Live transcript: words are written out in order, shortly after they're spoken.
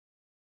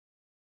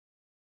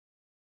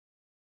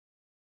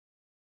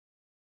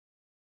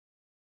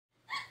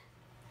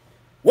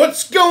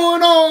What's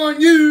going on,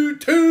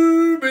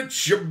 YouTube?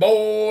 It's your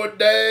boy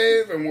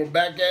Dave, and we're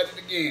back at it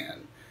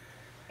again.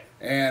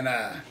 And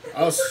I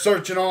was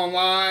searching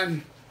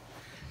online,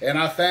 and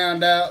I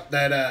found out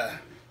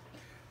that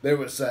there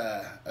was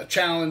a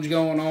challenge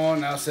going on.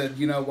 And I said,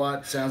 you know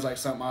what? Sounds like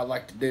something I'd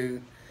like to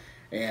do.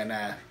 And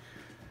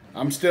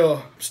I'm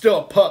still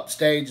a pup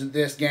stage at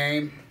this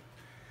game,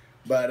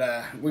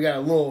 but we got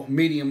a little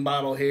medium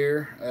bottle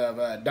here of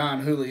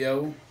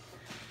Donjulio,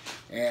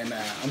 and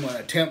I'm going to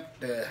attempt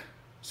to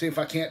see if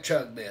I can't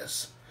chug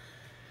this.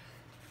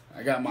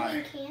 I got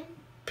my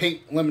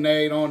pink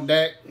lemonade on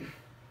deck,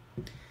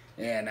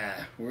 and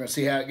we're going to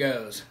see how it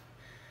goes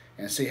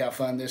and see how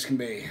fun this can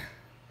be. I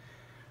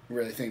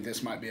really think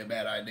this might be a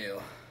bad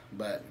idea,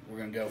 but we're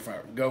going to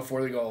go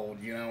for the gold,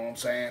 you know what I'm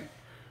saying?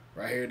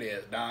 Right here it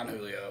is,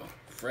 Donjulio.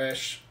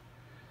 Fresh.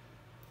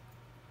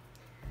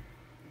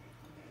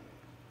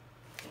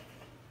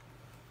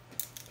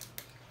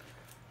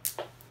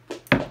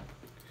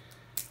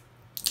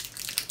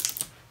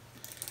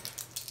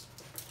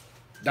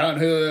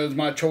 Donjulio is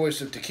my choice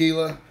of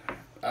tequila.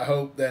 I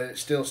hope that it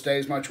still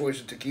stays my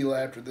choice of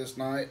tequila after this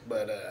night,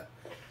 but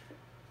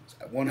it's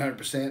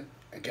 100%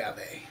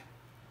 agave.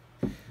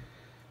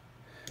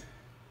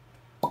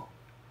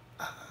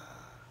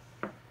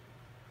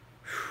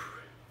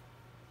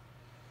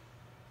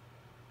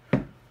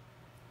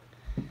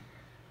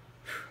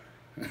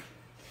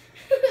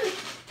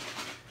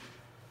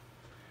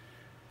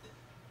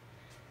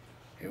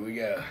 Here we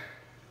go.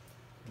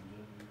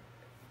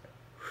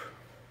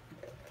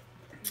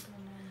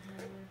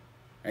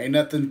 Ain't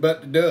nothing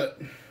but to do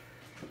it.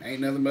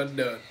 Ain't nothing but to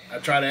do it. I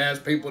try to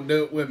ask people to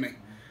do it with me.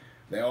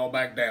 They all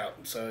backed out.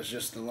 So it's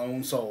just the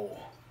lone soul.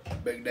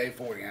 Big Day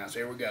 40 ounce.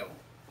 Here we go.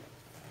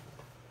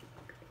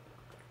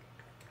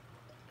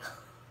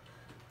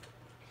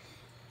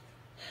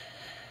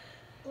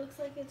 Looks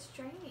like it's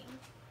draining.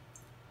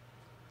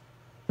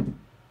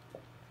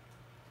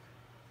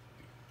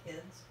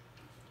 Kids.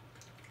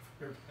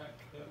 You're back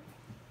up.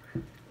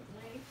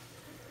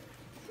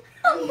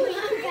 Oh,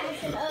 you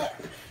back it up.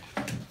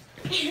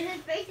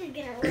 His face is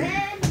getting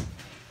red.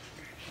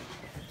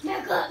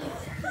 Back up.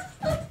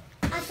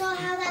 I saw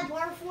how that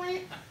barf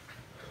went.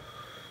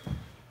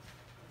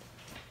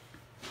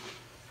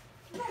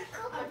 Back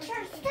up, but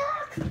you're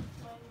stuck.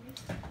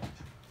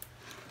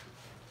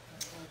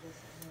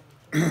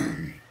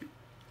 I'm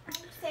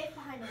safe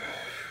behind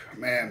it.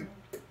 Man,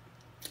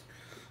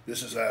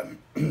 this is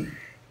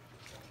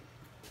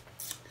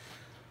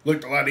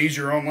looked a lot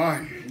easier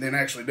online than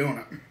actually doing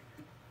it.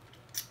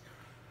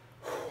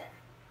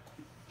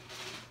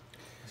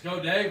 Let's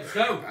go, Dave. Let's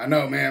go. I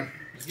know, man.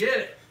 Let's get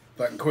it.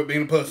 If I can quit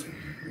being a pussy.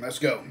 Let's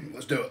go.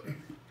 Let's do it.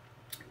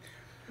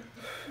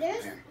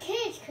 There's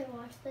kids can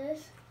watch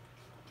this.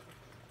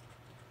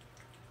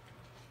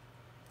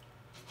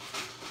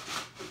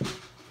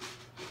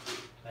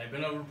 Hey,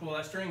 bend over and pull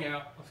that string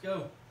out. Let's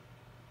go.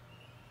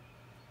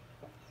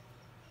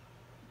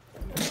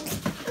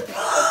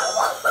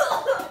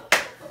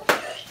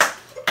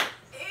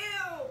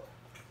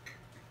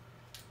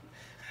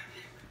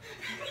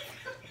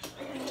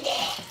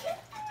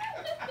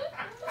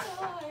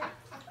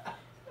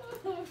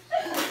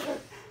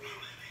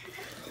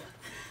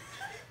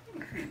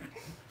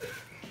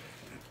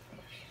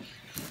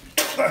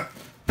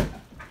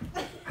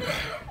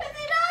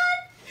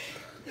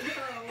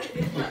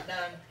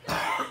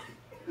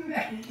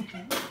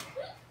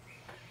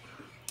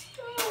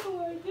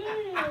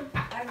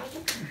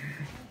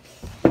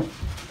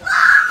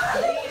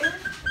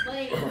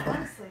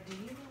 Honestly, do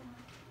you know?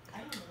 I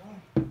don't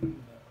know.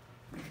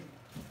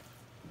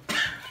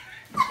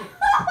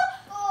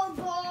 Oh,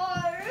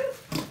 God.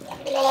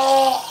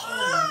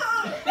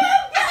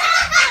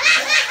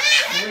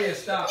 Maria,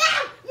 stop.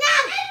 No!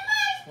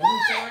 Why you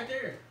stay right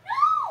there?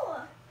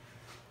 No!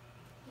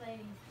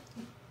 Lady.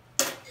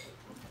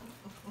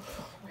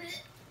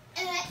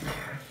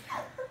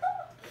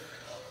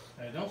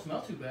 Hey, don't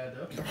smell too bad,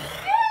 though.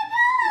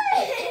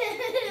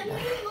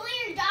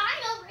 We're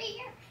dying over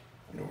here.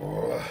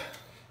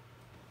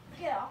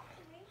 Get off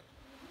of me.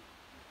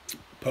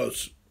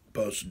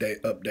 Post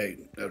date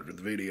update after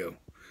the video.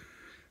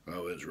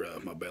 Oh, it's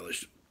rough. My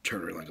belly's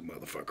turning like a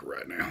motherfucker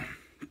right now.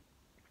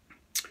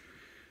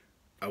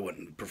 I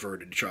wouldn't prefer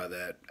to try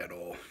that at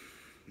all.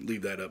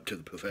 Leave that up to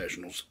the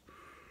professionals.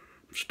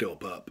 Still a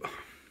pup.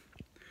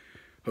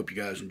 Hope you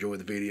guys enjoy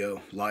the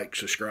video. Like,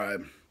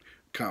 subscribe,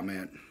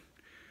 comment.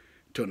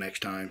 Till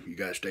next time, you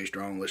guys stay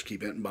strong. Let's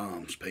keep hitting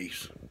bombs.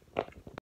 Peace.